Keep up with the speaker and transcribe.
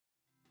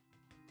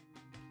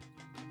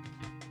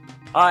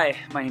Hi,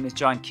 my name is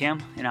John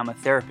Kim, and I'm a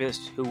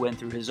therapist who went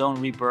through his own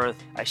rebirth.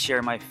 I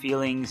share my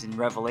feelings and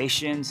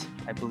revelations.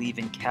 I believe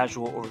in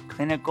casual over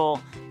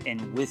clinical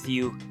and with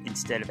you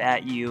instead of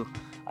at you.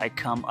 I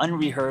come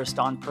unrehearsed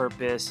on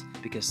purpose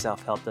because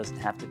self-help doesn't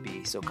have to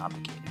be so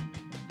complicated.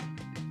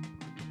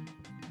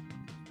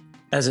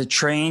 As a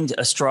trained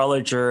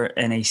astrologer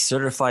and a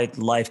certified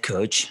life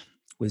coach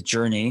with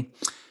Journey,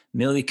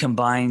 Millie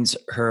combines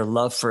her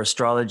love for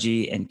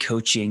astrology and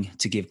coaching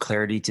to give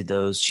clarity to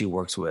those she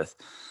works with.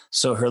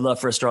 So her love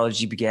for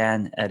astrology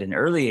began at an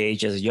early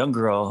age as a young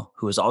girl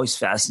who was always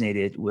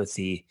fascinated with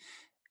the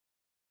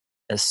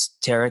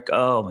esoteric.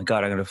 Oh my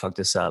God, I'm going to fuck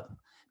this up.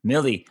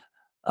 Millie,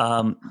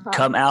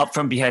 come out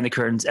from behind the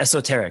curtains.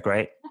 Esoteric,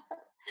 right?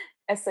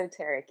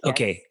 Esoteric,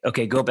 yes.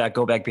 Okay. Go back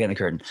behind the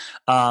curtain.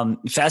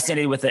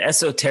 Fascinated with the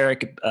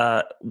esoteric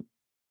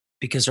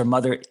because her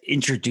mother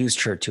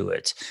introduced her to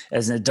it.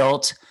 As an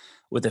adult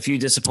with a few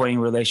disappointing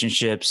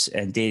relationships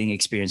and dating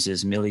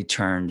experiences, Millie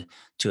turned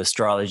to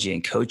astrology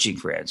and coaching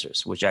for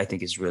answers, which I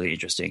think is really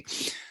interesting.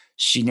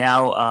 She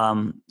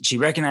now she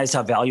recognized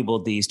how valuable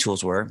these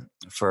tools were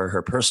for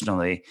her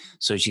personally,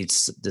 so she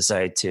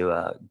decided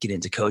to get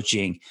into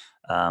coaching,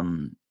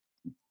 and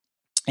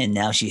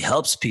now she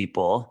helps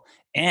people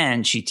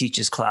and she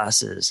teaches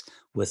classes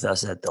with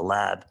us at the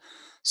lab.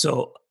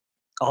 So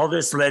all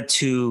this led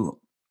to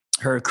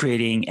her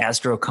creating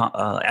Astro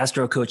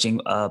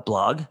Coaching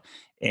blog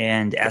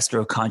and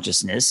Astro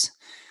Consciousness.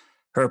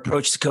 Her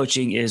approach to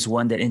coaching is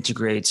one that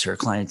integrates her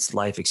clients'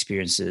 life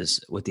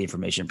experiences with the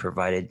information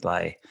provided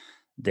by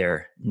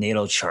their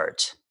natal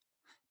chart.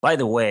 By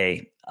the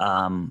way,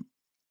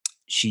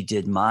 she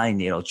did my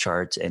natal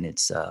chart, and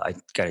it's I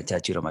got it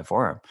tattooed on my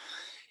forearm.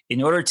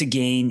 In order to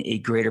gain a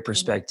greater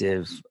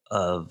perspective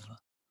of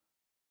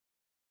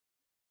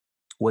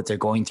what they're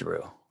going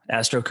through,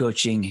 Astro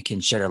Coaching can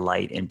shed a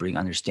light and bring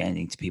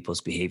understanding to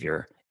people's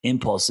behavior,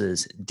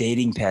 impulses,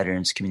 dating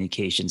patterns,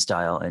 communication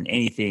style, and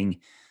anything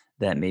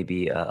that may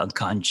be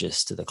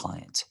unconscious to the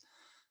client.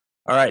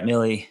 All right,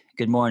 Millie,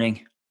 good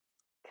morning.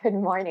 Good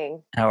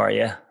morning. How are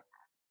you?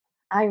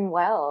 I'm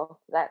well.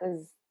 That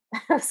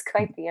was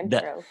quite the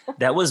intro.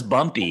 That was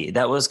bumpy.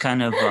 That was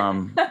kind of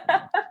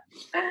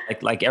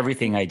like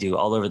everything I do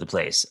all over the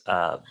place.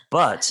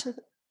 But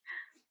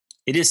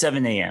it is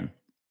 7 a.m.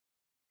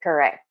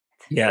 Correct.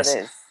 Yes.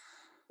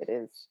 It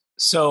is.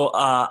 So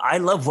I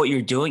love what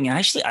you're doing. And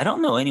actually, I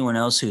don't know anyone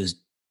else who's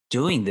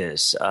doing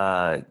this,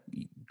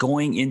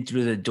 going in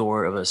through the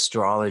door of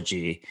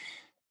astrology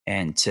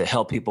and to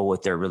help people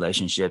with their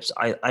relationships.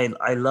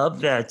 I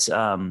love that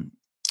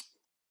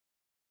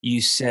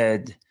you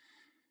said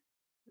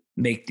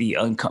make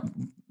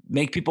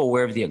people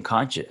aware of the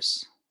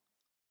unconscious.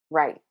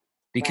 Right.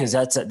 Because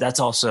that's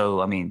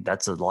also, I mean,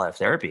 that's a lot of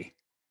therapy.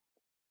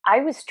 I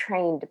was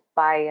trained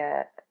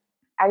by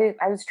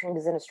I was trained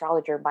as an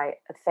astrologer by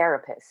a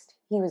therapist.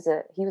 He was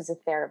a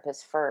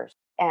therapist first,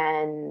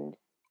 and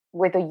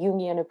with a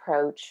Jungian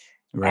approach.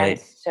 Right. And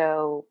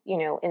so,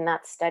 in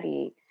that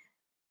study,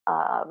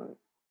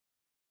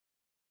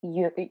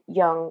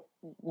 Jung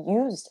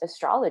used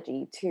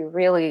astrology to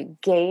really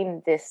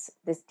gain this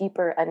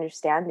deeper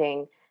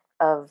understanding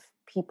of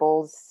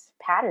people's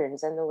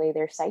patterns and the way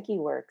their psyche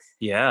works.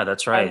 Yeah,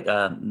 that's right.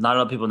 Not a lot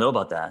of people know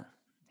about that.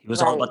 He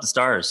was all about the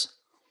stars.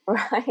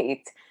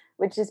 Right.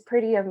 Which is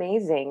pretty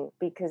amazing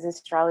because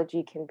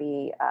astrology can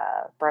be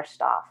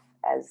brushed off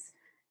as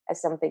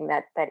something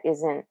that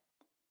isn't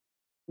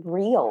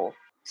real.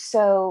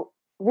 So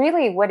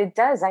really what it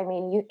does, I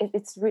mean,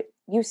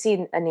 you've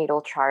seen a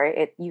natal chart,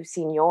 you've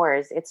seen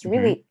yours. It's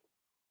really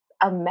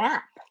a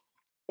map.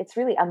 It's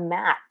really a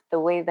map. The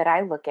way that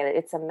I look at it,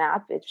 it's a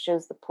map. It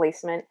shows the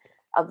placement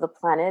of the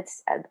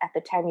planets at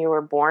the time you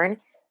were born.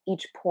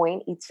 Each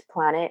point, each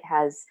planet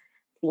has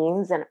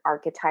themes and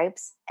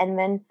archetypes, and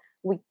then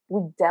we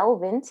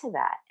delve into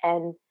that.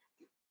 And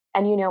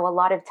a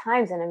lot of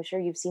times, and I'm sure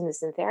you've seen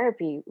this in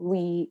therapy,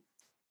 we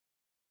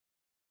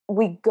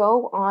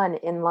go on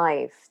in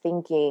life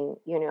thinking,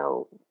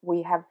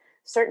 we have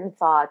certain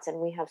thoughts and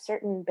we have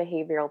certain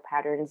behavioral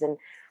patterns, and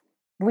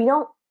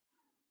we're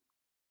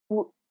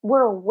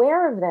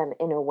aware of them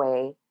in a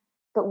way,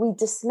 but we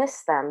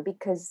dismiss them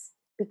because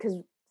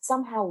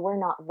somehow we're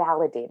not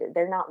validated.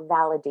 They're not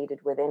validated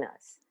within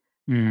us.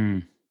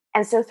 Mm.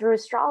 And so through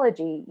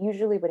astrology,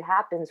 usually what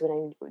happens when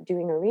I'm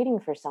doing a reading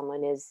for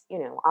someone is,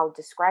 I'll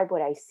describe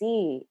what I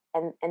see,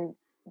 and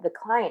the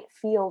client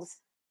feels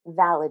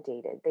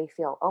validated. They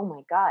feel, oh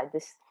my God,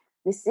 this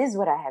is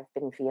what I have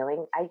been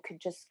feeling. I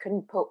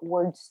couldn't put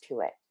words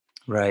to it.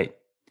 Right.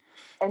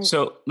 And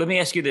so let me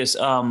ask you this.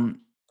 The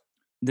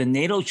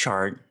natal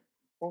chart,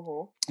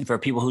 for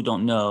people who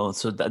don't know,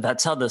 so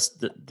that's how the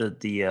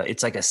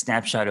it's like a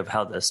snapshot of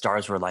how the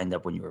stars were lined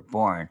up when you were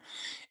born.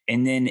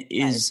 And then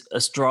is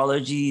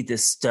astrology the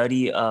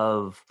study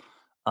of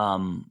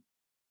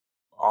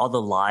all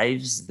the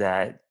lives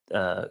that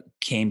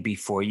came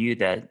before you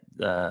that,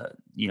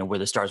 where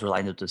the stars were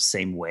lined up the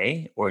same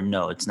way? Or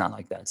no, it's not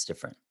like that. It's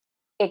different.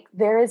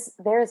 There is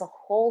a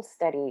whole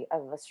study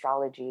of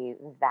astrology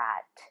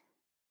that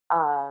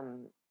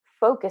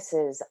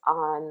focuses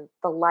on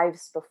the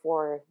lives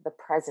before the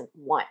present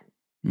one.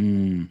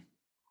 Mm.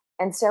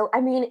 And so,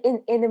 I mean,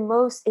 in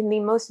the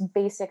most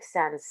basic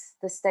sense,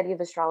 the study of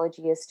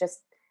astrology is just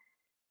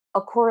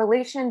a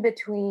correlation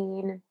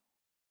between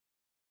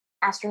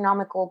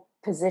astronomical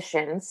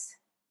positions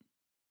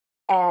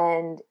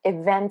and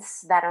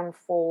events that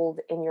unfold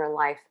in your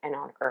life and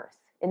on Earth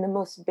in the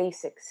most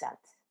basic sense.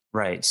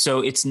 Right.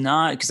 So it's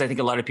not, because I think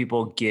a lot of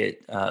people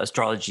get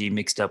astrology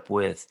mixed up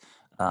with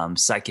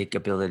psychic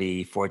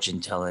ability, fortune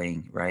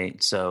telling,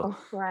 right? So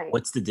Oh, right.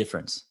 what's the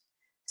difference?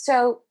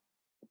 So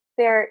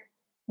there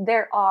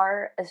there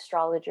are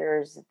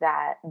astrologers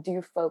that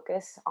do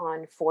focus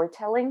on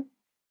foretelling,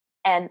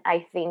 and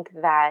I think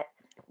that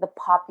the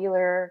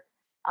popular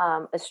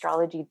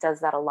astrology does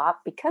that a lot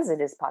because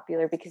it is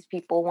popular, because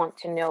people want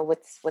to know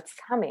what's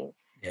coming.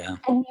 Yeah.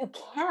 And you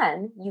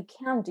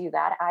can do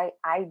that.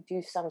 I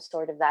do some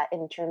sort of that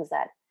in terms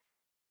that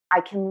I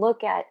can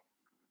look at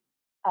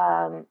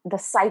the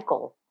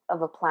cycle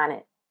of a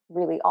planet.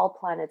 Really, all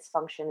planets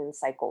function in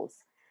cycles.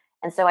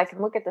 And so I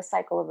can look at the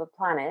cycle of a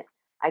planet,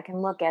 I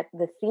can look at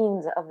the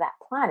themes of that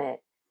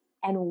planet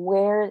and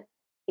where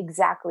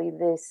exactly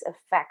this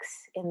affects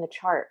in the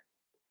chart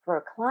for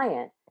a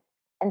client,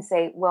 and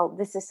say, well,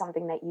 this is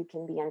something that you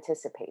can be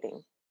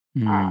anticipating.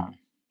 Mm.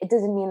 It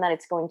doesn't mean that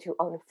it's going to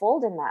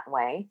unfold in that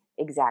way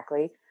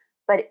exactly,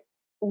 but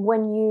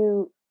when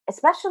you,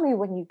 especially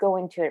when you go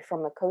into it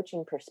from a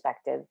coaching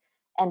perspective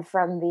and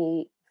from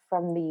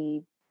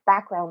the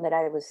background that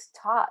I was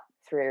taught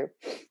through,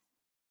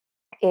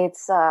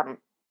 it's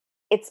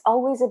it's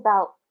always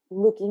about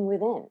looking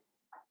within.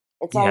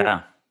 It's all,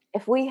 Yeah.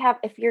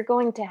 if you're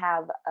going to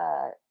have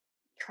a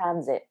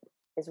transit,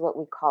 is what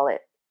we call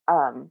it,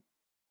 um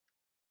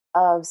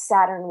of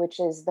Saturn, which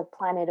is the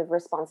planet of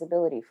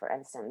responsibility, for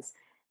instance.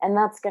 And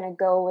that's going to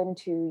go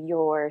into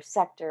your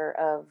sector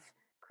of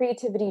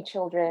creativity,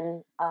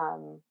 children,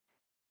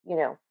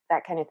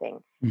 that kind of thing.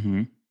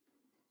 Hmm.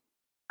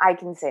 I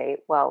can say,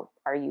 well,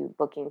 are you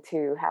looking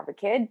to have a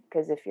kid?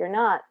 Because if you're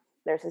not,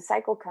 there's a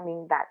cycle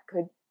coming that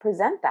could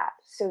present that.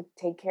 So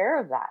take care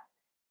of that.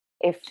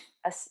 If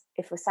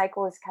a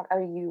cycle is coming,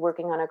 are you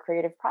working on a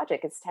creative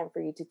project? It's time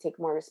for you to take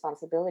more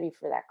responsibility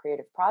for that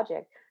creative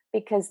project,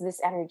 because this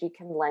energy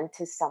can lend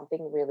to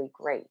something really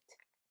great.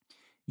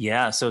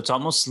 Yeah. So it's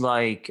almost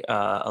like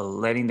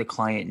letting the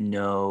client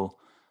know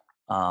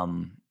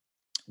um,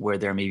 where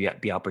there may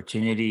be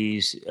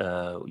opportunities.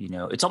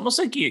 It's almost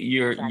like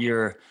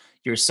Exactly.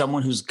 you're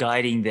someone who's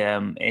guiding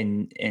them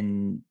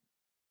and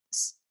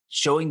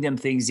showing them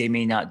things they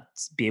may not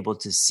be able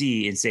to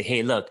see, and say,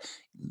 hey, look,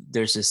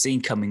 there's this thing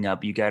coming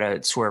up, you got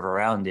to swerve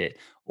around it,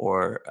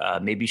 or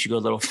maybe you should go a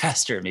little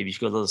faster, maybe you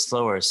should go a little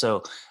slower.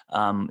 So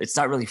it's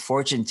not really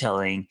fortune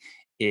telling,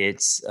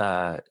 it's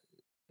I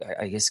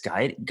guess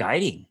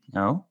guiding,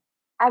 no?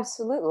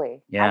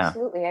 Absolutely. Yeah.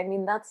 Absolutely. I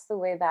mean, that's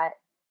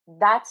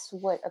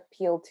what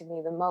appealed to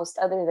me the most,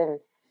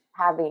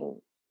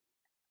 having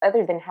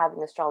other than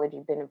having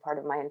astrology been a part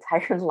of my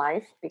entire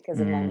life because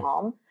of my Mm.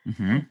 mom.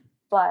 Hmm.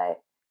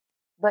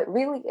 But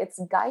really it's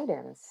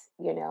guidance,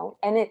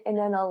 and it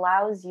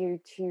allows you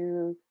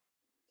to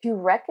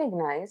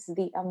recognize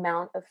the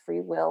amount of free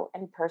will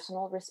and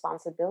personal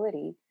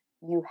responsibility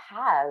you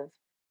have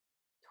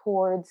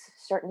towards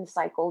certain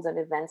cycles and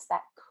events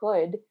that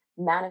could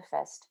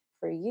manifest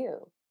for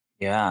you.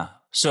 Yeah.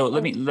 So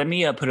let me And let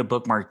me put a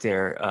bookmark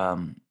there.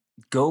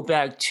 Go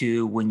back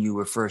to when you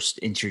were first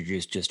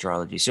introduced to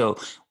astrology. So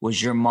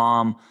was your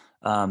mom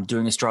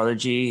doing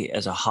astrology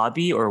as a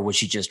hobby, or was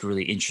she just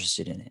really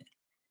interested in it?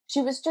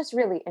 she was just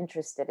really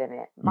interested in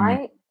it.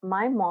 Mm.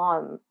 My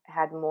mom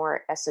had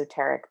more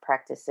esoteric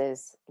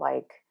practices,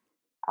 like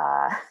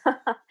uh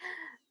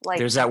like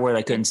There's that word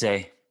I couldn't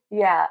say.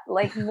 yeah,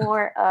 like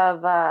more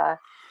of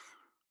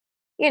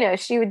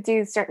she would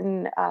do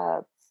certain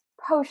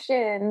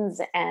potions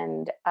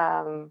and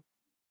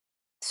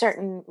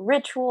certain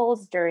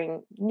rituals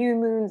during new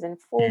moons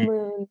and full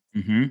moons,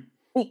 Mm-hmm.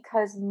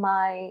 because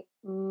my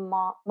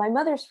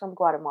mother's from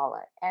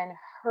Guatemala, and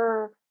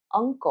her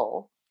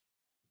uncle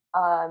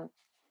um,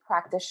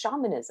 practiced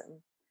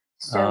shamanism.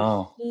 So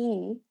Oh.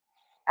 he,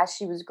 as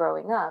she was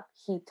growing up,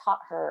 he taught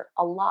her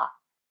a lot.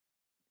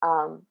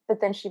 But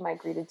then she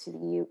immigrated to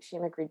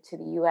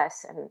the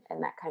U.S., and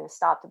that kind of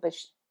stopped. But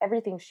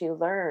everything she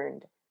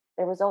learned,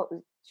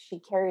 she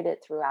carried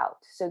it throughout.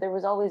 So there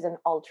was always an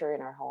altar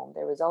in our home.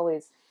 There was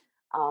always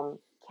um,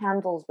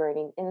 candles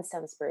burning,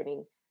 incense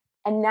burning,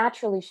 and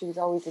naturally, she was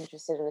always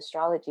interested in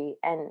astrology.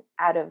 And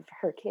out of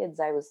her kids,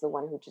 I was the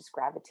one who just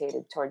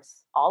gravitated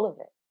towards all of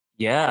it.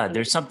 I Yeah, think.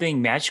 there's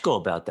something magical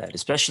about that,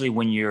 especially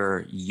when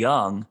you're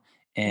young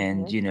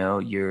and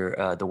Mhm.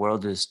 you're the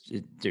world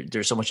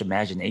there's so much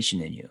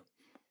imagination in you.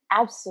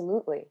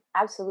 Absolutely,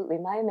 absolutely.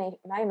 My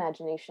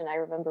imagination, I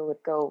remember,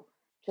 would go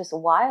just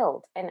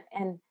wild,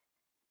 and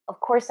of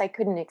course I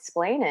couldn't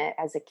explain it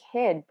as a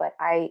kid, but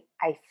I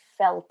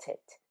felt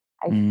it.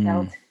 I Mm.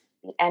 felt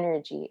the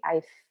energy.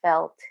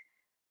 Felt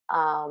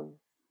um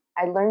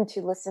I learned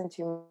to listen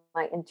to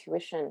my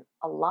intuition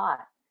a lot.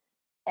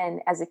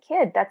 And as a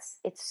kid,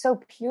 it's so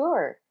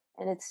pure.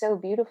 And it's so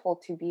beautiful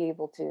to be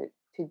able to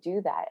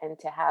do that and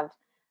to have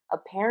a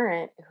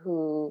parent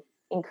who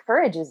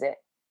encourages it.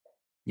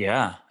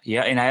 Yeah,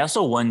 yeah, and I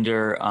also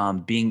wonder,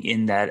 being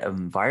in that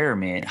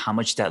environment, how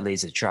much that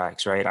lays the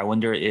tracks, right? I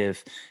wonder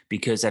if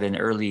because at an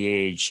early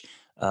age,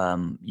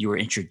 you were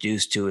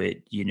introduced to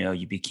it,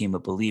 you became a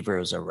believer, it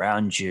was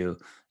around you,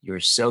 you were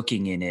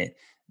soaking in it,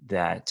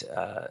 that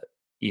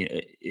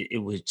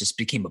it was just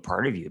became a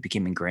part of you, it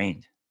became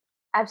ingrained.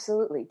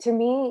 Absolutely. To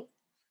me,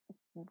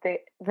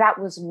 that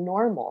was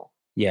normal.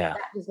 Yeah.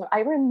 That was I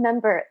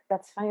remember,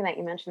 that's funny that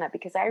you mentioned that,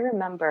 because I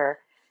remember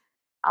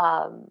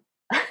um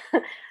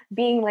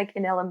being like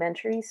in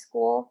elementary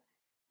school,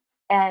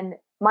 and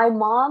my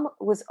mom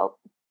was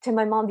to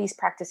my mom these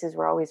practices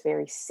were always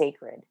very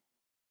sacred.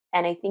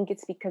 And I think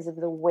it's because of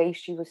the way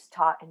she was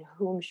taught and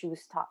whom she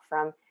was taught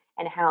from,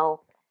 and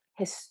how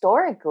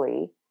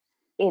historically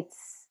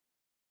it's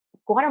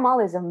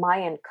Guatemala is a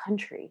Mayan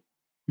country.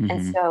 And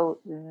Hmm. so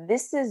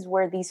this is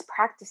where these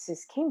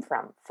practices came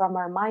from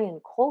our Mayan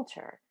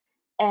culture.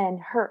 And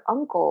her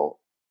uncle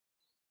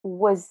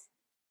was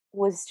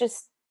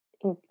just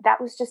that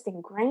was just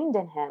ingrained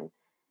in him.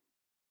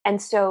 And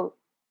so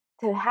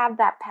to have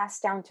that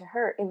passed down to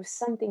her, it was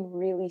something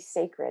really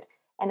sacred.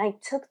 And I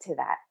took to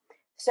that.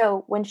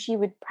 So when she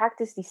would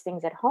practice these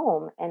things at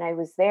home and I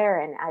was there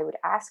and I would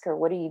ask her,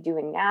 what are you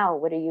doing now?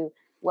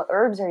 What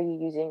herbs are you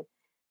using?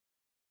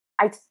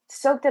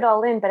 Soaked it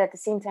all in, but at the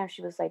same time,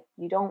 she was like,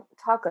 you don't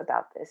talk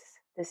about this.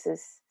 This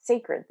is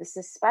sacred. This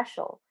is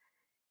special.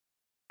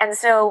 And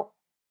so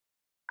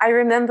I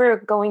remember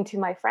going to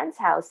my friend's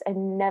house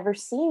and never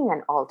seeing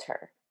an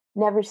altar,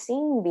 never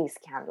seeing these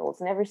candles,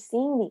 never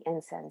seeing the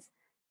incense.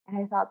 And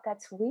I thought,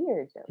 that's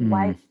weird. Mm,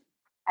 Why?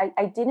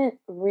 I didn't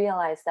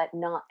realize that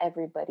not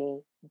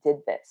everybody did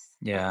this.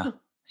 yeah,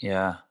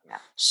 yeah. Yeah.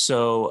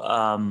 So,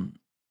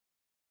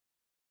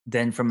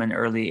 then from an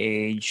early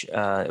age,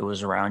 it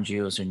was around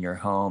you, it was in your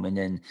home, and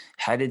then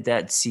how did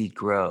that seed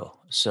grow?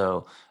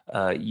 So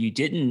you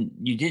didn't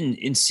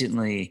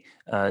instantly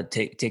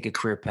take a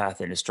career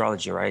path in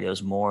astrology, right? It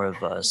was more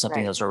of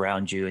something that Right. was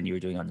around you and you were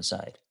doing on the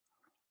side.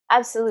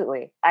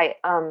 Absolutely. I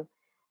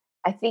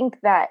think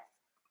that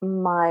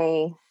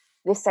my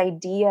this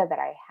idea that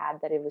I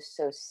had that it was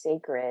so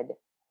sacred,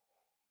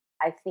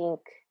 I think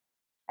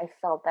I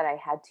felt that I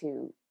had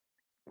to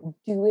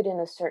do it in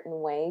a certain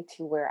way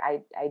to where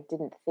I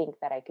didn't think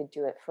that I could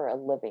do it for a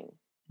living.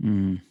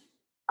 Mm.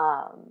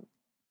 Um,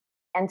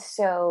 and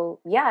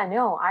so yeah,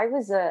 no, I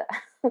was a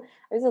I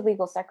was a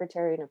legal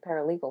secretary and a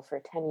paralegal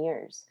for 10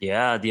 years.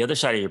 Yeah, the other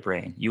side of your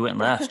brain, you went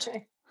left,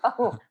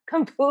 Oh,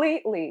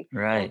 completely,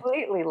 right?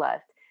 completely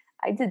left.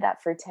 I did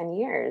that for 10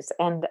 years.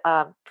 And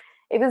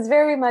it was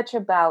very much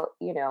about,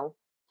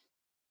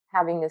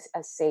 having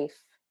a safe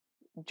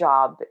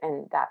job,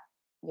 and that,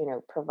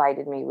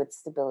 provided me with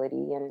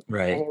stability, and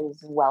Right. it was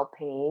well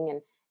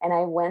paying. And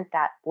I went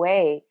that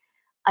way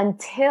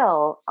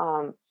until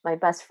my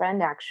best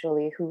friend,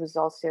 actually, who was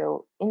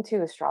also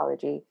into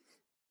astrology,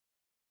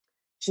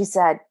 she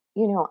said,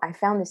 I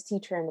found this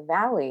teacher in the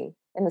valley,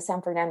 in the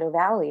San Fernando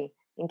Valley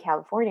in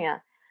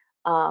California.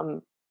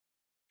 Um,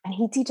 and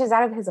he teaches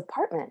out of his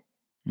apartment.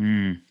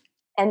 Mm.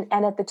 And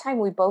at the time,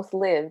 we both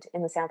lived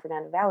in the San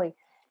Fernando Valley.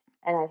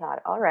 And I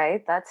thought, all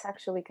right, that's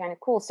actually kind of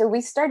cool. So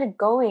we started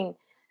going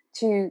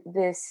to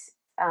this.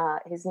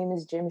 His name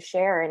is Jim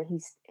Scher,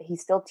 and he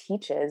still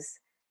teaches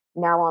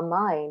now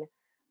online.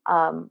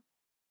 Um,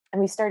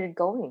 and we started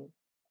going,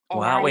 and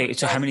Wow. I Wait.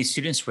 So how just many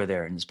students were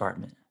there in this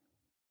apartment?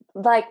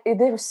 like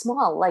they were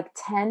small, like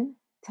 10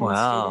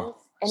 Wow.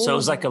 students, and it So it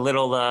was was like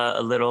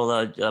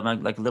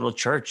like a little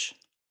church,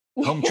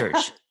 home yeah,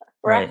 church,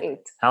 right?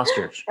 right, House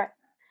church. right.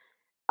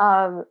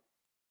 Um,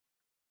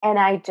 and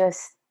I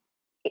just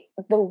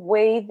the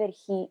way that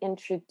he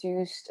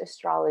introduced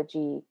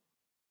astrology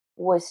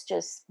was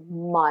just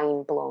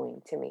mind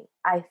blowing to me.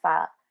 I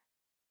thought,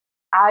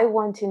 I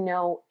want to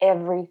know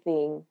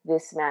everything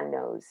this man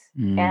knows.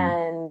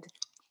 Mm.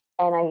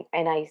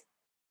 And I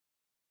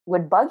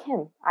would bug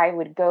him. I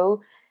would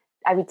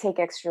take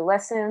extra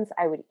lessons.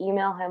 I would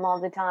email him all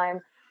the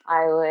time.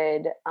 I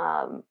would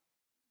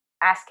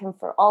ask him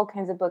for all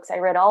kinds of books. I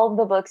read all of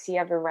the books he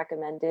ever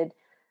recommended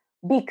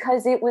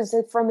because it was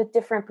from a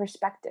different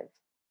perspective.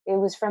 It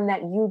was from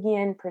that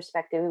Jungian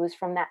perspective. It was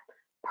from that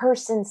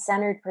person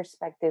centered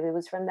perspective. It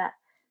was from that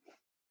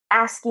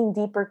asking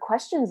deeper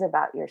questions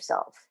about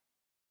yourself.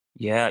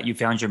 Yeah, you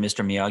found your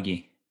Mr.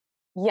 Miyagi.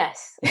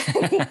 Yes.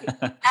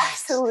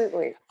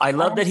 Absolutely. I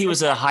love that he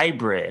was a 100%.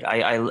 hybrid.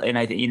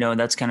 And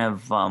that's kind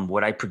of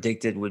what I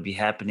predicted would be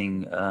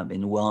happening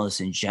in wellness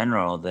in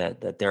general.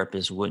 That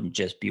therapists wouldn't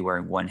just be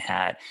wearing one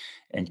hat,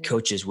 and Mhm.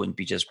 coaches wouldn't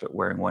be just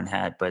wearing one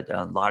hat. But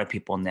a lot of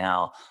people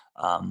now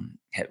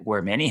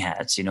wear many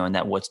hats. And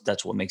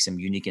that's what makes them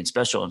unique and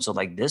special. And so,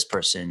 like this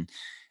person,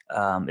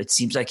 it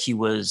seems like he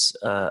was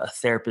a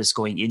therapist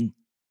going in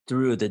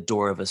through the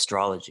door of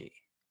astrology.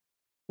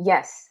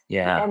 Yes.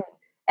 Yeah.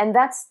 And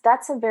that's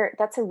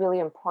a really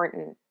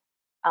important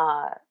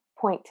uh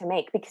point to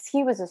make, because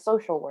he was a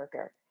social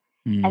worker.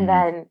 And Mm.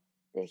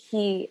 then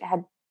he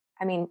had,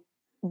 I mean,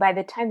 by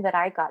the time that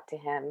I got to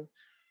him,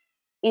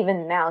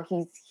 even now,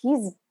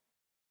 he's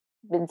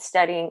been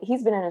studying.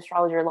 He's been an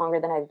astrologer longer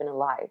than I've been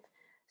alive.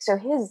 So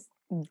his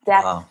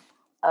depth Wow.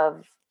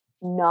 of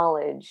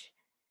knowledge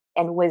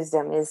and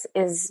wisdom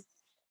is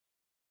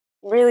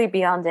really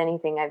beyond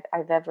anything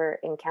I've ever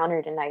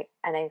encountered, and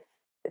I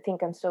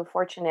think I'm so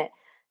fortunate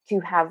to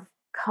have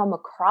come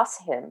across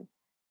him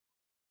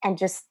and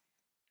just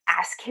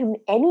ask him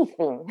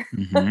anything.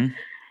 Hmm.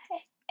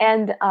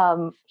 And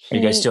Are you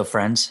guys he still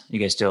friends? You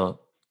guys still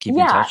keep in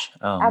yeah, touch?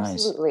 Oh, nice.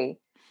 absolutely.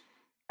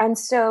 And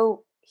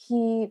so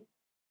he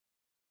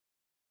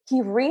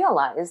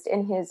realized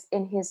in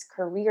his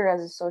career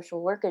as a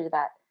social worker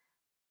that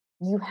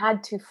you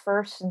had to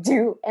first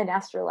do an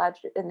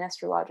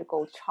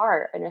astrological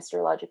chart, an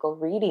astrological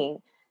reading,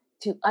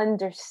 to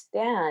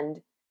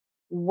understand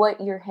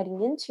what you're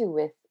heading into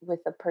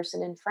with the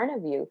person in front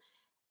of you.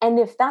 And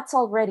if that's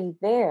already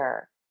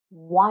there,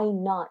 why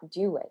not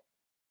do it?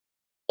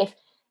 If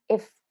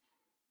if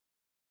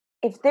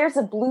if there's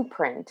a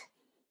blueprint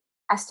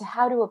as to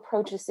how to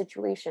approach a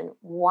situation,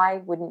 why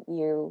wouldn't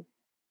you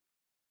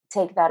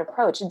take that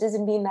approach? It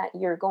doesn't mean that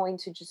you're going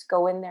to just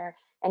go in there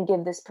and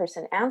give this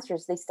person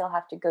answers. They still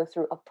have to go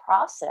through a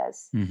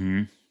process,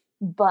 Hmm.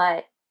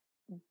 but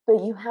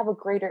you have a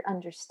greater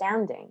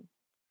understanding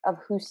of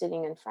who's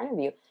sitting in front of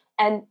you.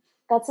 And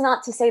that's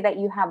not to say that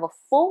you have a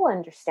full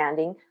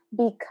understanding,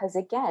 because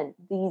again,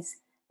 these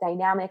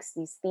dynamics,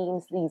 these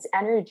themes, these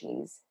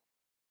energies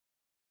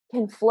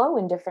can flow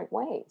in different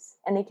ways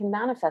and they can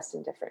manifest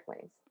in different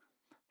ways.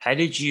 How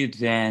did you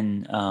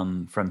then,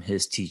 from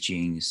his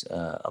teachings,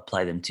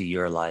 apply them to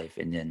your life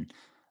and then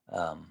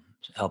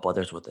help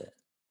others with it?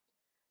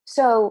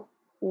 So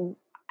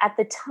at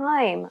the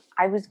time,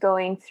 I was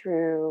going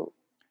through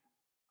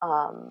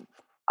um,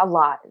 a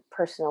lot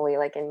personally,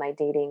 like in my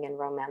dating and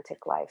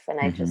romantic life. And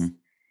I just, Hmm.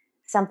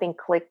 something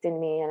clicked in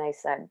me and I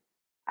said,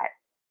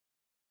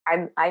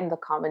 I, I'm the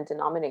common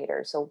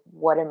denominator. So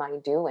what am I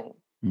doing?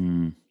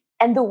 Mm.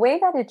 And the way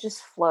that it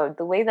just flowed,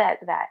 the way that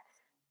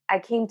I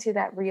came to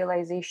that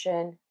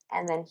realization,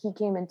 and then he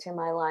came into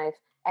my life,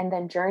 and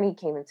then Journey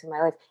came into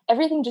my life.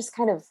 Everything just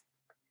kind of,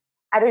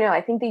 I don't know.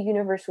 I think the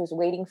universe was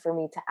waiting for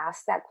me to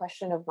ask that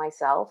question of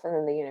myself, and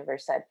then the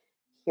universe said,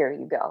 "Here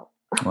you go."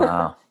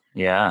 Wow.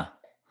 Yeah.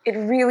 It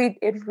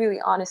really,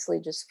 honestly,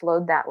 just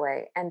flowed that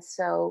way. And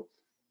so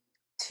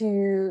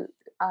to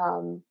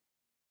um,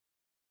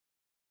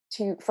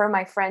 for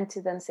my friend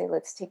to then say,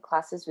 "Let's take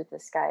classes with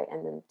this guy,"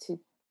 and then to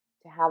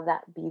have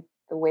that be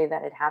the way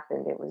that it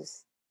happened, it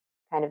was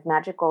kind of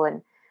magical,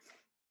 and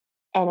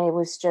it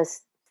was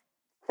just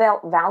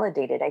felt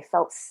validated. I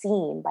felt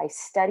seen by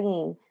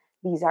studying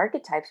these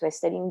archetypes, by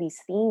studying these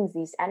themes,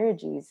 these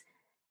energies,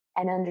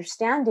 and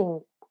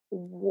understanding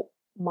w-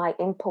 my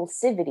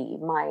impulsivity,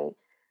 my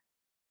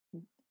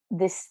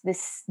this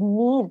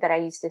need that I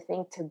used to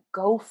think to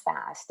go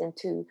fast and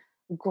to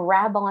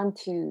grab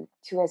onto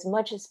to as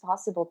much as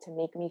possible to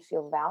make me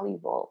feel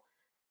valuable.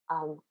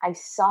 I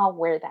saw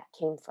where that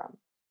came from.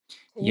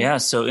 To Yeah.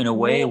 So in a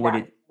way, me, what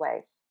that it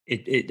way.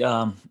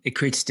 it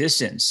creates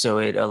distance, so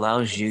it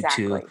allows you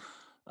to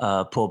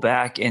Exactly. pull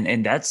back,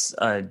 and that's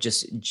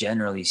just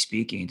generally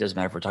speaking. It doesn't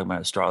matter if we're talking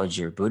about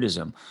astrology or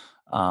Buddhism.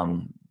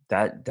 Right.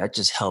 That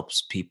just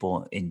helps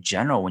people in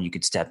general when you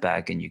could step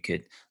back and you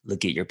could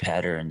look at your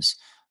patterns.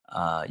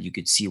 You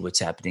could see what's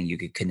happening. You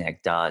could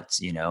connect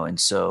dots, and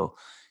so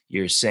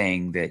you're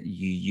saying that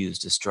you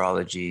used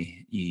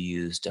astrology, you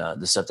used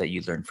the stuff that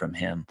you learned from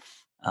him.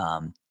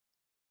 Um,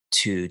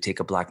 to take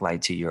a black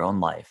light to your own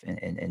life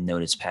and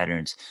notice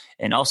patterns,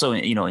 and also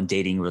in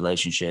dating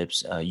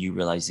relationships, you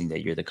realizing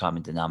that you're the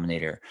common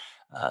denominator,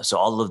 so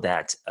all of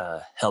that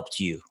helped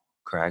you,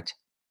 correct?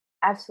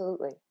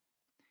 Absolutely.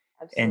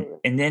 and Absolutely.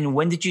 and then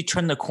when did you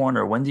turn the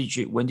corner? When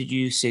did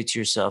you say to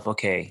yourself,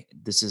 okay,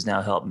 this has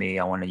now helped me,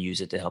 I want to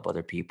use it to help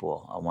other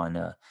people, I want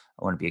to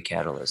be a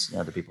catalyst in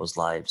other people's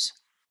lives?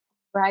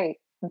 Right.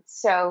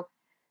 So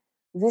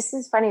this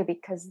is funny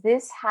because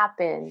this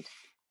happened.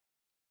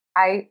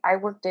 I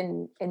worked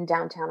in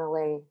downtown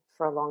LA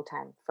for a long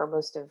time, for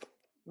most of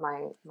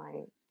my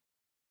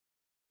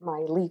my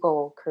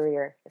legal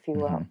career, if you Hmm.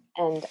 will.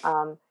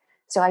 And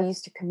so I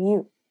used to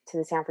commute to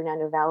the San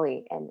Fernando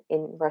Valley, and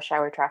in rush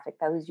hour traffic,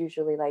 that was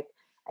usually like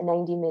a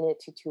 90-minute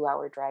to 2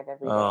 hour drive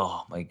every day.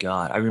 Oh my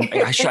God. I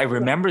Yeah.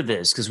 remember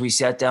this because we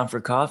sat down for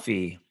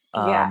coffee.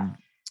 Yeah.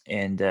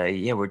 And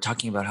yeah, we're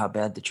talking about how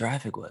bad the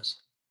traffic was.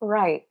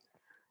 Right.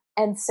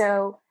 And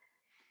so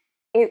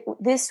it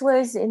this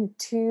was in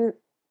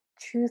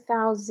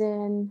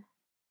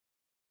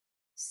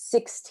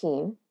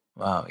 2016.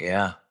 Wow.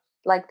 Yeah.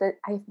 Like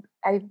I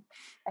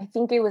I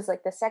think it was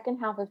like the second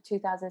half of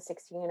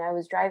 2016, and I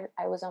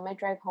was on my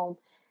drive home,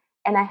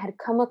 and I had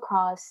come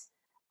across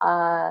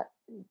uh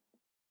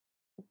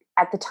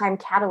at the time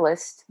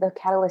Catalyst, the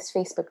Catalyst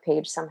Facebook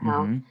page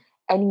somehow, Hmm.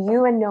 and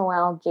you and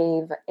Noel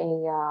gave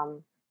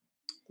a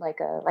like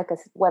a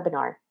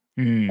webinar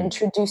Mm.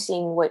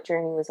 introducing what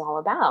Journey was all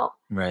about.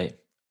 Right.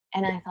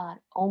 And I thought,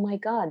 "Oh my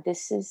god,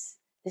 this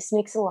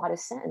makes a lot of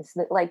sense.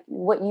 That like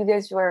what you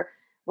guys were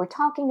we're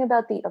talking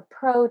about the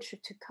approach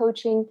to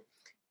coaching.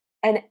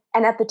 And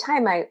at the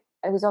time, I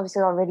was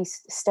obviously already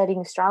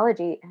studying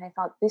astrology, and I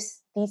thought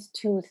these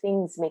two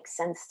things make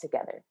sense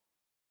together.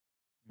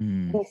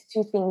 Mm, These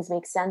two things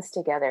make sense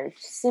together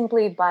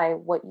simply by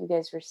what you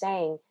guys were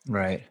saying.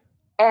 right.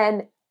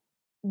 And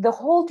the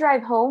whole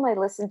drive home, I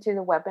listened to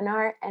the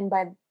webinar, and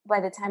by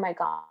the time I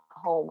got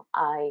home,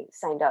 I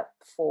signed up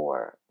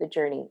for the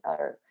journey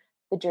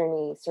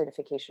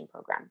certification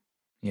program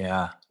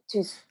Yeah.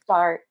 to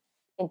start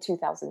in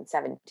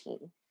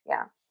 2017.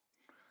 Yeah.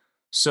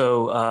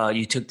 So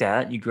you took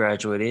that, you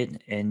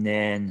graduated, and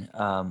then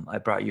I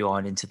brought you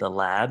on into the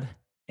lab.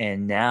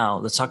 And now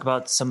let's talk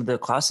about some of the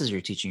classes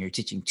you're teaching. You're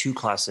teaching two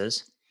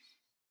classes.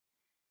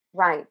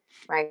 Right,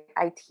 right.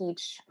 I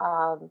teach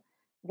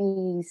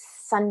the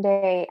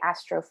Sunday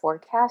astro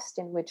forecast,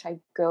 in which I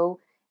go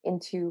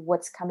into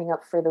what's coming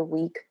up for the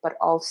week, but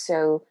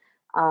also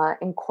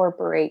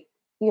incorporate,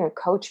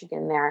 coaching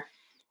in there.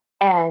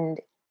 And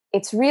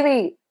it's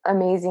really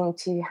amazing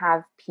to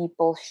have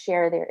people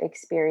share their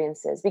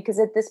experiences, because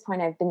at this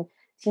point I've been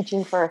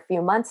teaching for a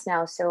few months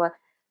now. So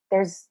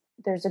there's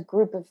a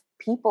group of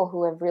people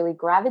who have really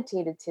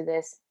gravitated to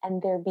this,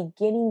 and they're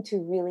beginning to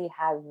really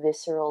have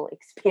visceral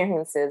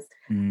experiences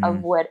of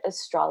Mm, what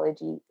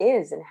astrology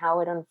is and how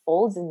it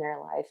unfolds in their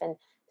life, and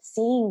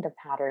seeing the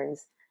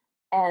patterns.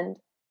 And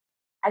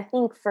I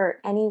think for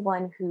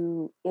anyone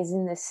who is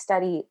in this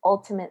study,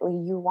 ultimately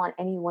you want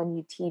anyone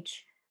you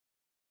teach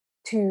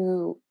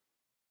to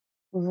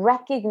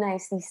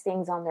recognize these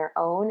things on their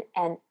own,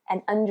 and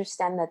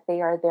understand that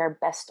they are their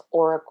best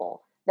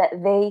oracle,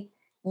 that they,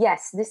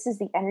 yes, this is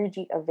the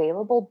energy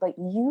available, but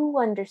you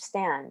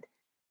understand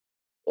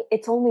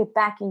it's only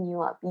backing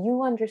you up.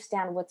 You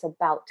understand what's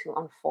about to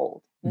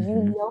unfold. You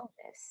hmm. know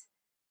this,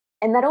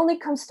 and that only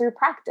comes through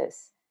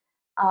practice.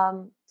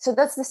 So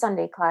that's the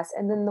Sunday class,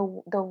 and then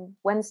the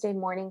Wednesday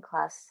morning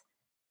class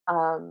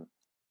um,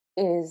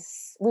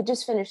 is, we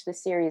just finished the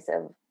series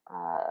of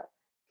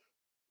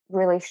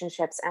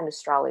relationships and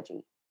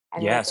astrology,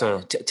 and Yeah. we're So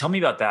going. tell me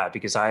about that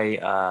because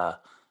I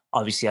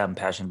obviously I'm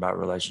passionate about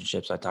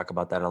relationships. I talk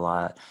about that a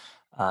lot.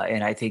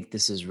 And I think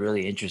this is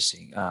really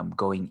interesting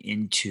going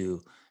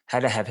into how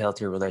to have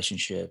healthier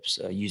relationships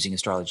using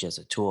astrology as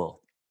a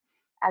tool.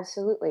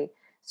 Absolutely.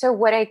 So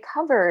what I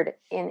covered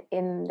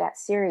in that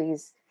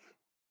series,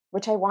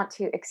 which I want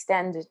to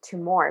extend to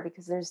more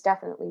because there's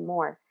definitely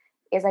more,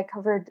 is I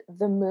covered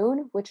the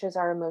moon, which is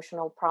our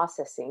emotional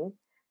processing,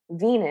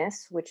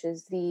 Venus, which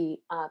is the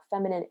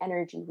feminine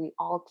energy we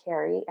all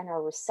carry and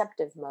our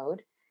receptive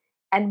mode,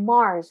 and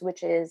Mars,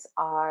 which is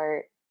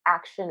our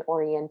action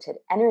oriented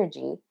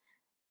energy,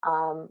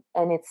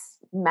 and it's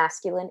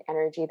masculine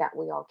energy that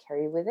we all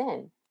carry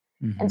within.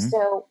 And Hmm.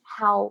 so,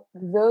 how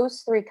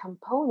those three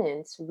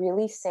components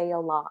really say a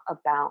lot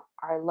about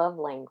our love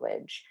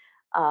language,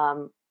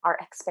 our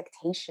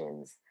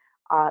expectations,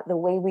 the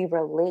way we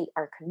relate,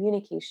 our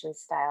communication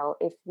style.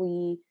 If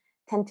we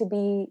tend to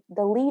be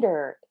the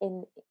leader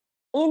in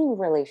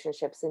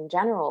relationships in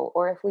general,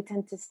 or if we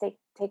tend to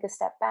take a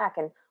step back,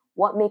 and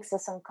what makes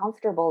us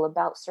uncomfortable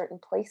about certain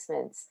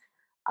placements.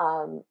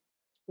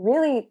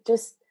 Really,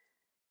 just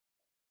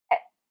e-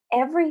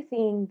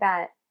 everything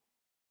that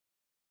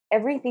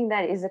everything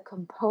that is a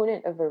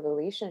component of a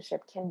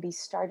relationship can be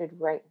started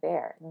right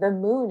there. The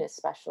moon,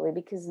 especially,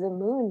 because the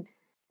moon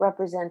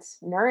represents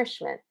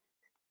nourishment,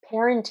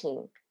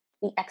 parenting,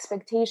 the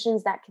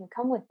expectations that can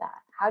come with that.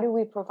 How do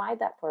we provide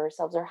that for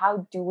ourselves, or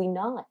how do we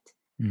not?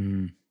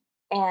 Mm,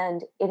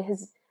 And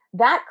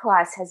that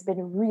class has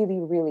been really,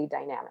 really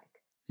dynamic.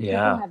 People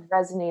yeah. have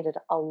resonated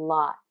a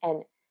lot.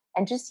 And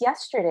just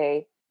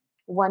yesterday,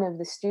 one of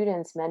the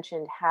students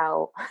mentioned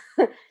how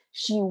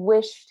she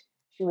wished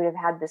she would have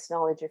had this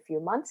knowledge a few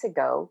months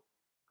ago,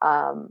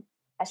 um,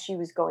 as she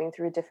was going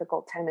through a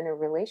difficult time in a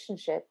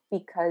relationship,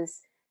 because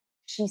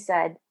she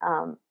said,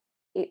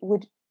 it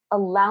would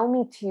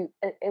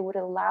it would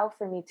allow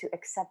for me to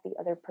accept the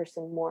other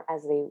person more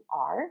as they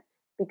are,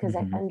 because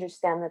I Hmm.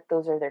 understand that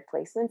those are their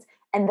placements,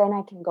 and then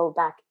I can go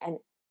back and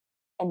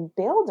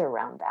build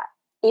around that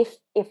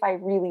if I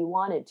really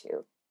wanted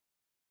to.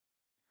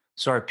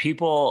 So are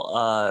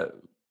people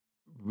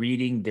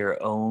reading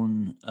their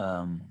own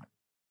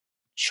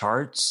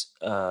charts,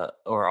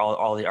 or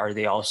are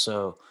they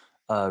also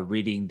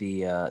reading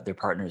their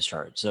partner's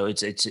chart? So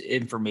it's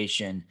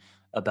information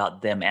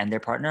about them and their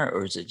partner,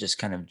 or is it just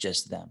kind of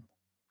just them?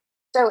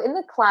 So in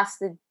the class,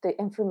 the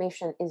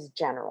information is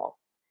general.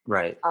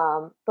 Right.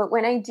 But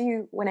when I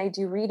do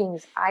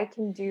readings, I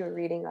can do a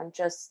reading on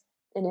just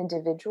an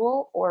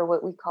individual, or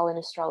what we call in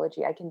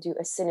astrology, I can do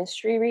a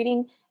synastry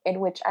reading, in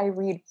which I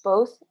read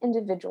both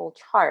individual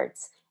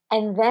charts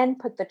and then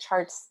put the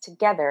charts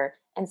together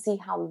and see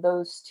how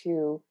those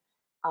two,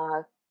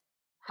 uh,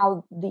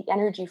 how the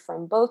energy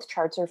from both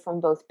charts or from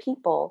both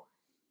people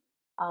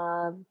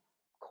um,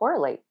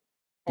 correlate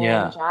and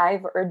Yeah.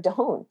 jive or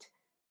don't.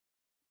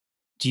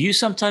 Do you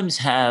sometimes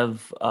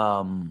have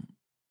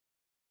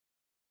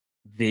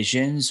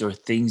visions or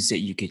things that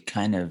you could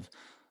kind of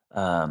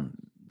um,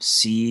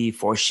 see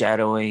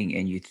foreshadowing,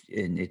 and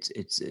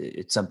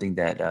it's something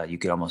that you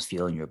could almost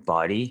feel in your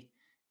body?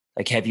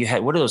 Like, have you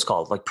had, what are those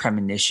called? Like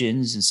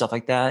premonitions and stuff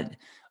like that?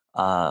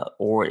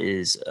 Or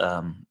is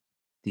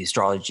the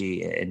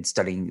astrology and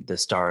studying the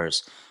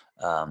stars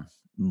um,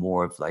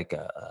 more of like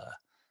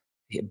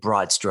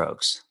broad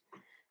strokes?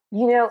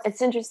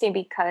 It's interesting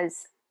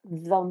because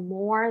the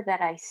more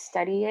that I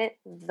study it,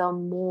 the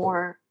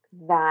more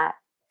that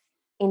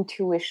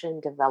intuition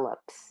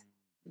develops.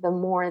 The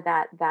more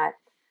that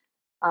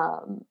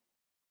um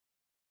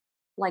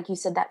like you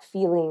said, that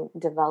feeling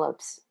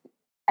develops.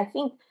 I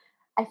think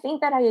I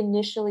think that I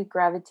initially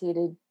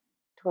gravitated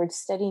towards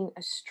studying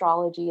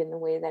astrology in the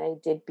way that I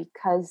did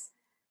because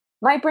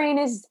my brain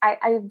is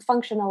I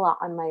function a lot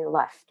on my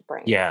left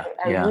brain. Yeah,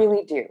 I yeah,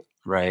 really do.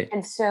 right.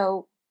 And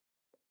so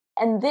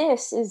and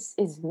this is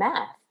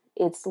math.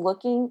 It's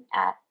looking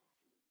at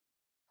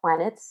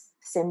planets,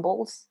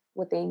 symbols,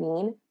 what they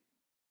mean,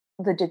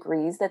 the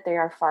degrees that they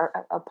are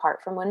far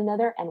apart from one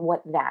another and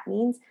what that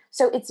means.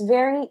 So it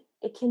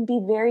can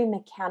be very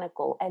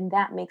mechanical, and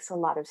that makes a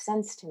lot of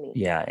sense to me.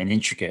 Yeah, and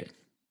intricate.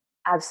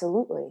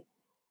 Absolutely.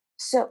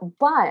 So,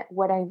 but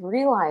what I've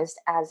realized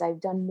as I've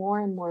done more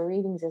and more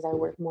readings, as I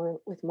work more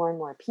with more and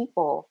more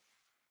people,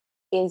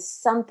 is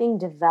something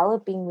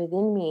developing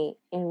within me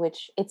in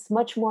which it's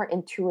much more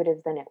intuitive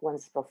than it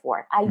was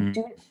before. Mm.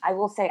 I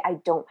will say I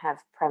don't have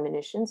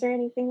premonitions or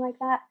anything like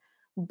that,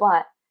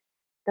 but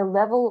the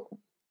level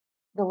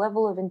the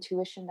level of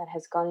intuition that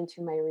has gone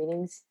into my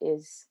readings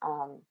is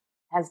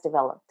has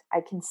developed. I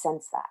can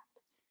sense that.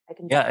 I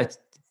can Yeah, definitely sense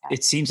that.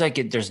 it seems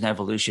like there's an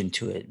evolution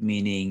to it,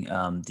 meaning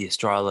the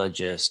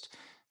astrologist,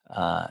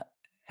 uh,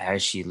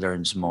 as she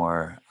learns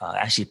more,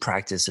 as she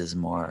practices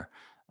more,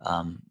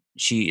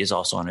 she is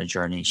also on a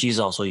journey. She's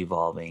also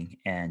evolving,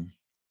 and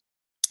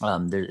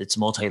it's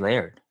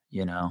multi-layered,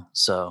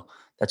 So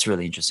that's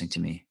really interesting to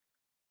me.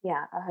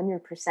 Yeah,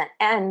 100%.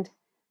 And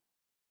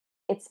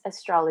it's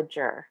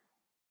astrologer.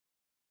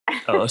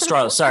 Oh,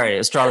 sorry,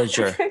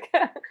 astrologer.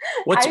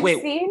 What's I've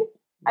wait? seen,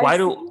 I've Why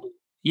do seen,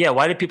 Yeah?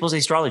 Why do people say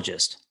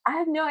astrologist? I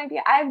have no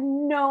idea. I have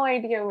no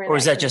idea where Or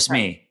is that that came just from.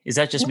 me? Is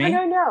that just No,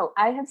 no, me? no.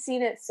 I have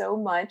seen it so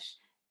much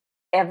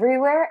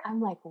everywhere.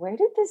 I'm like, where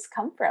did this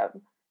come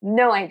from?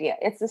 No idea.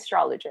 It's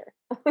astrologer.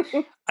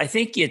 I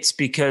think it's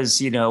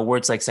because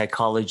words like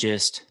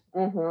psychologist,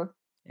 Mm-hmm.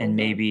 and Mm-hmm.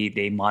 maybe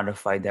they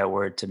modified that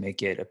word to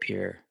make it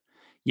appear.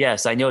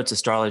 Yes, I know it's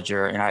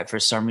astrologer, and I, for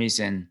some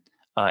reason,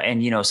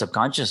 and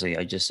subconsciously,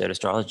 I just said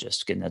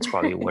astrologist, and that's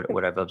probably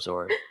what I've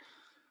absorbed.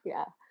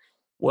 Yeah.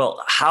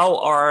 Well, how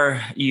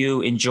are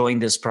you enjoying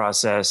this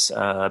process?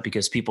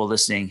 Because people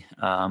listening,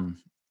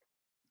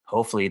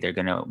 hopefully, they're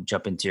going to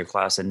jump into your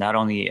class, and not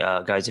only,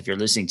 guys, if you're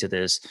listening to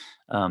this,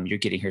 you're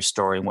getting her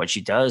story and what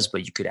she does,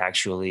 but you could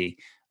actually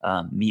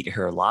meet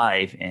her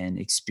live and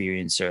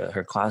experience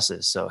her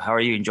classes. So, how are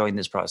you enjoying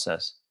this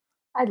process?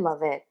 I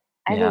love it.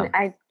 I mean,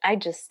 Yeah. I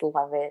just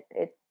love it.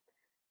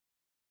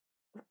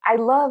 I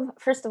love,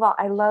 first of all,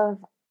 I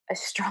love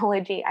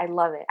astrology. I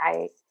love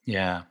it.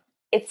 Yeah.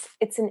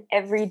 It's an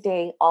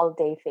everyday, all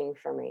day thing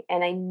for me.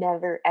 And I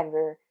never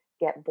ever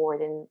get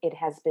bored. And it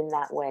has been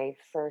that way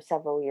for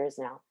several years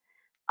now.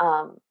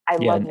 I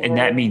Yeah, love and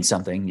that learning. means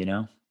something.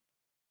 Yeah.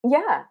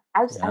 Yeah.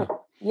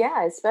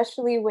 Yeah.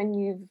 Especially when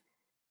you've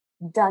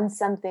done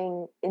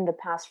something in the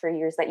past for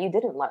years that you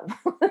didn't love.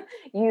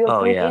 You Oh,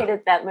 appreciate yeah.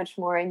 it that much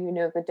more and you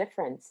know the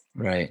difference.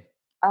 Right.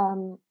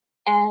 Um,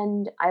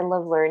 and I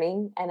love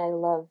learning and I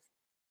love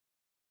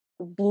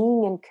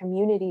being in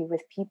community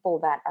with people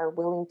that are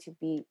willing to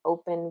be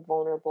open,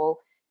 vulnerable,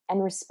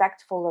 and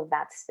respectful of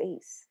that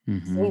space.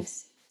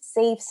 Mhm.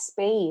 Safe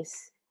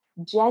space,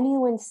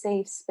 genuine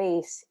safe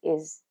space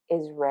is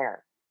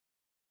rare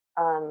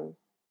um,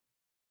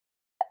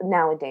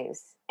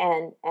 nowadays,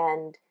 and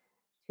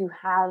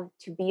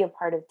to be a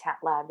part of Tat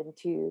Lab and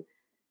to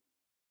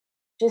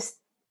just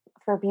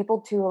for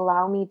people to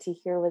allow me to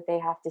hear what they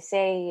have to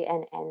say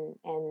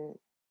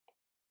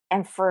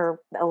and for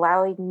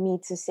allowing me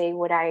to say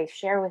what I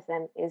share with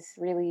them is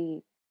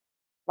really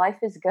life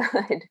is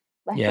good.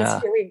 Life is Yeah.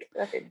 really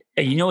good.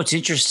 And what's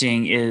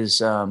interesting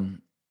is,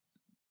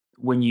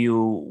 when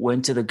you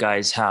went to the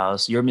guy's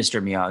house, you're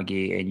Mr.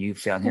 Miyagi, and you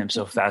found him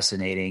so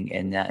fascinating,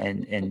 and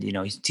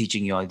he's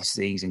teaching you all these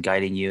things and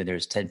guiding you. And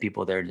there's 10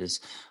 people there in this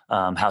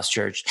house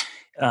church.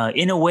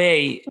 In a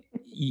way,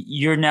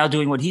 you're now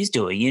doing what he's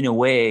doing. In a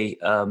way,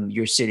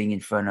 you're sitting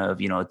in front of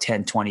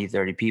 10, 20,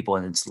 30 people,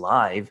 and it's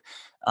live,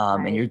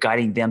 and Right. you're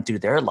guiding them through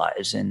their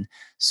lives. And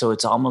so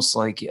it's almost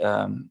like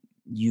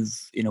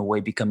you've, in a way,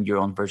 become your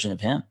own version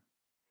of him.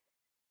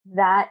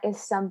 That is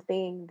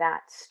something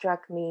that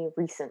struck me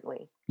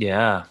recently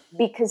Yeah.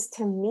 because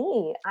to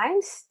me,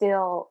 I'm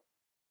still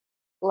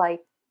like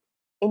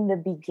in the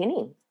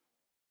beginning.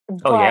 Oh,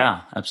 But,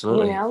 yeah.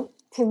 Absolutely.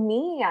 to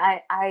me,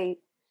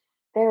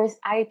 there's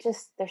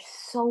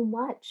so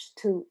much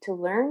to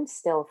learn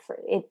still for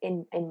it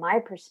in my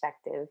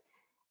perspective.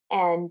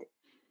 And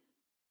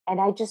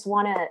I just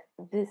want to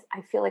this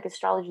I feel like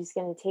astrology is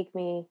going to take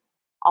me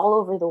all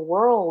over the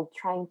world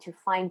trying to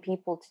find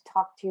people to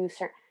talk to.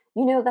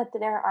 You know that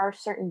there are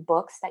certain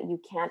books that you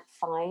can't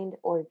find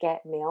or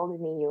get mailed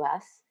in the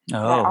US that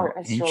Oh, are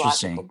astrological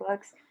interesting.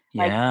 books?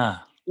 Like Yeah.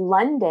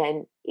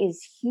 London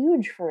is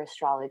huge for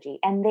astrology,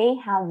 and they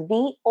have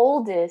the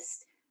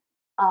oldest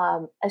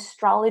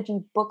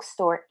astrology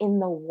bookstore in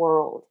the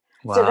world.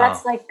 So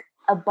that's Wow. like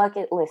a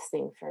bucket list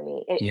thing for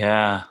me.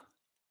 Yeah.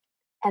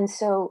 And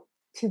so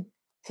to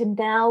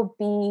now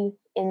be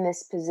in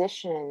this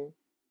position,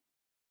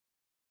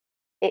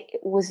 it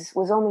was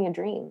only a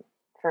dream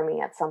for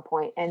me at some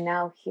point, and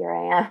now here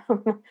I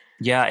am.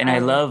 Yeah, and I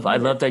Doing love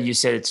this. that you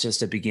said it's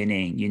just a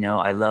beginning.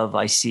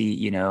 I see,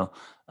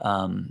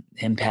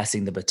 him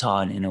passing the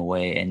baton in a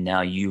way, and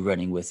now you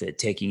running with it,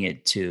 taking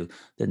it to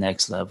the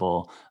next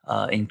level,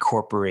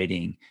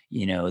 incorporating,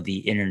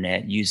 the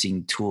internet,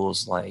 using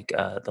tools like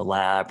the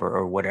lab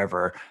or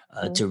whatever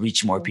to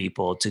reach more Mhm.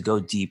 people, to go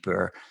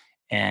deeper,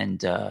 and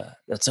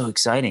that's so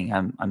exciting.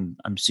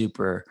 I'm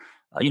super.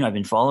 I've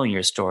been following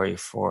your story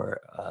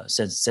for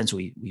since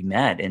we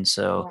met, and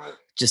so Right.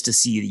 just to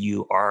see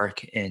you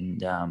arc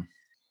and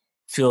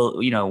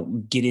feel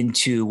get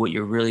into what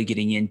you're really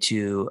getting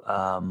into,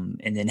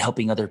 and then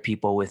helping other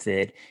people with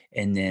it,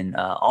 and then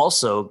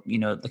also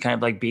the kind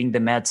of like being the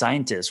mad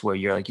scientist where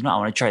you're like, I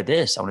want to try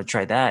this, I want to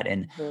try that,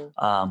 and Mhm.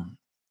 um,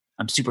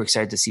 I'm super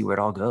excited to see where it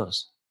all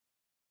goes.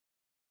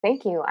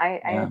 Thank you.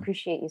 I Yeah.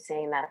 appreciate you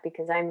saying that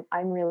because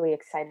I'm really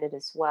excited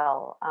as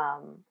well.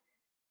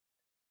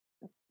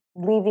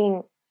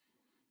 Leaving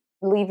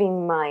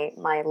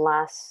my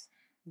last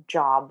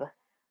job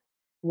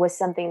was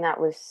something that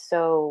was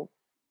so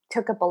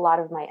took up a lot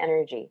of my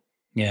energy.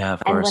 Yeah,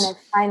 of And course. when I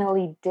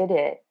finally did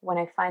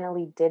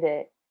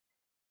it,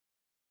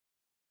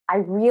 I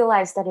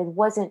realized that it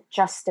wasn't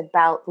just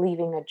about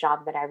leaving a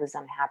job that I was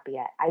unhappy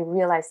at. I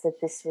realized that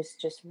this was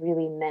just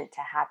really meant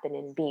to happen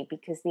and be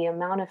because the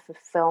amount of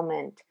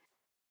fulfillment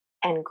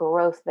and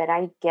growth that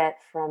I get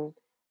from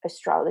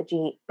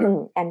astrology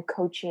and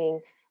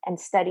coaching and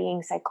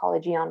studying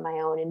psychology on my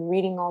own and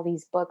reading all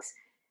these books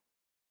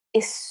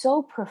is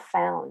so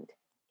profound.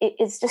 It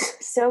is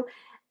just so,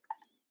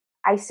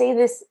 I say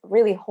this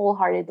really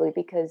wholeheartedly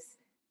because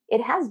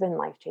it has been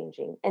life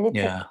changing and it's a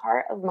Yeah.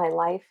 part of my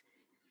life.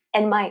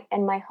 And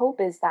my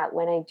hope is that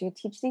when I do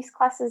teach these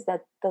classes,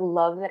 that the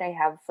love that I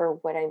have for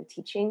what I'm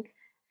teaching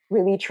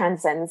really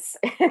transcends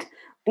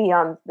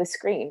beyond the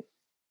screen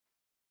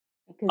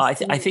because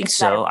to I me think it's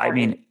that so. I important.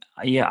 mean,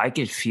 yeah, I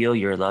could feel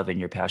your love and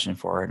your passion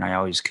for it, and I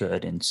always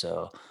could, and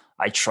so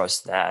I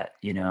trust that.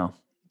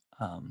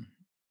 Um,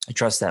 I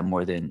trust that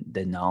more than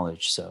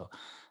knowledge. So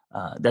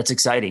that's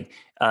exciting.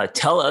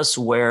 Tell us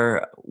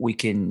where we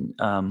can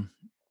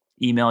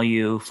email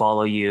you,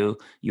 follow you.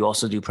 You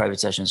also do private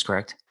sessions,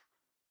 correct?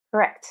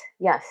 Correct.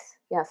 Yes.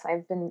 Yes.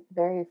 I've been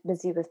very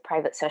busy with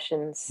private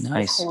sessions this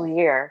Nice, whole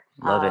year.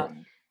 love it.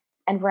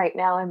 And right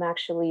now I'm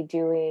actually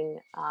doing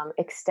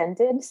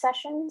extended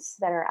sessions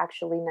that are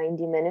actually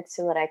 90 minutes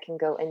so that I can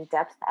go in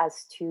depth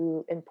as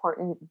to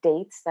important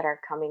dates that are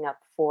coming up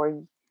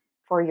for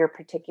your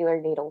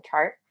particular natal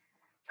chart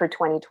for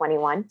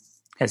 2021.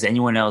 Has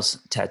anyone else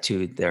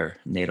tattooed their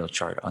natal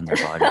chart on their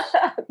body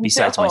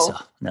besides No.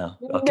 myself? No.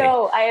 Okay.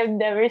 No, I have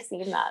never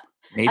seen that.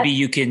 Maybe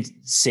you can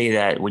say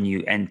that when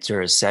you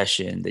enter a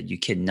session that you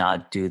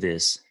cannot do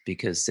this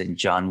because then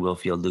John will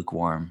feel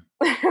lukewarm.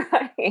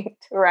 Right,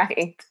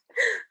 right.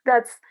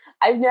 That's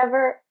I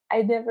never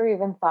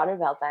even thought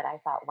about that. I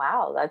thought,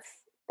 wow,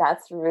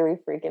 that's really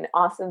freaking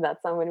awesome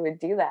that someone would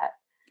do that.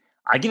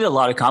 I give it a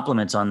lot of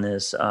compliments on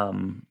this.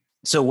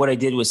 So what I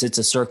did was it's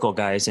a circle,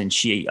 guys, and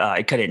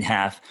I cut it in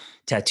half,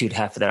 tattooed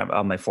half of that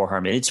on my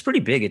forearm, and it's pretty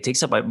big. It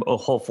takes up my a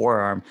whole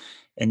forearm,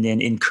 and then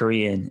in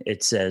Korean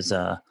it says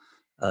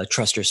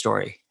 "Trust your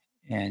story,"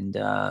 and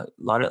a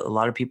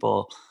lot of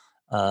people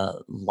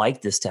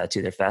like this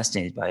tattoo. They're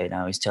fascinated by it. And I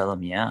always tell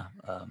them, yeah,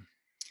 I mean,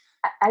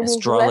 whoever did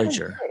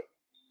astrologer, it,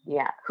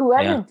 yeah,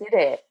 whoever yeah. did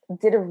it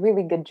did a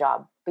really good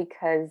job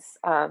because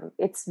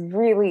it's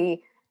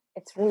really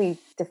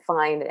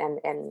defined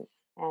and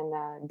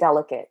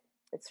delicate.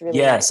 It's really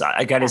Yes, nice.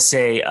 I got to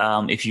say,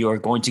 if you are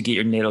going to get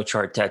your natal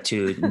chart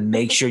tattooed,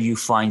 make sure you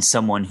find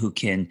someone who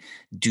can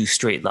do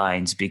straight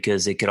lines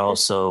because it could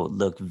also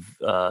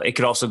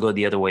go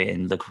the other way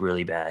and look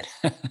really bad.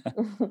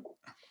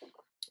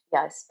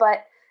 Yes,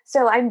 but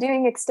so I'm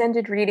doing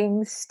extended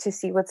readings to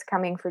see what's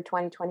coming for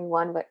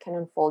 2021, what can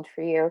unfold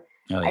for you.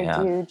 Oh I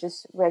yeah, do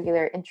just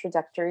regular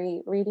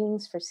introductory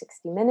readings for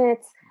 60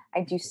 minutes.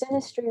 I do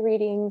synastry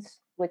readings,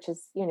 which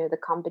is, the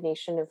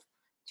combination of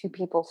two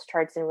people's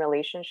charts and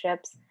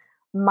relationships.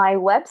 My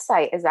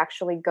website is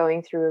actually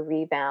going through a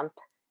revamp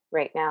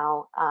right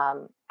now.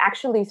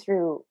 Actually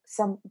through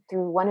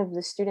one of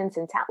the students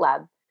in TAT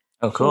Lab.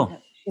 oh She's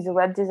cool, she's a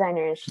web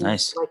designer and she's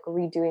nice. like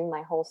redoing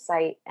my whole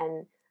site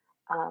and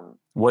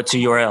What's I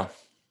your have URL?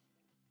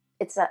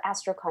 it's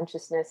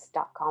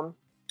astroconsciousness.com.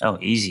 Oh,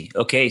 easy.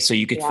 Okay, so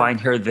you could Yeah. find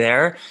her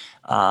there,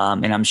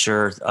 and I'm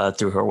sure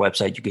through her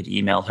website you could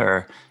email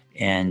her,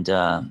 and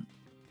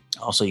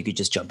also you could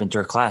just jump into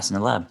her class in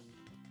the lab.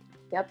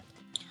 Yep.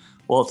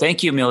 Well,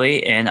 thank you,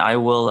 Millie, and I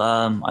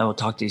will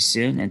talk to you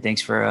soon. And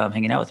thanks for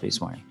hanging out with me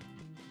this morning.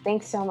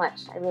 Thanks so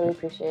much. I really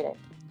appreciate it.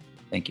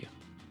 Thank you.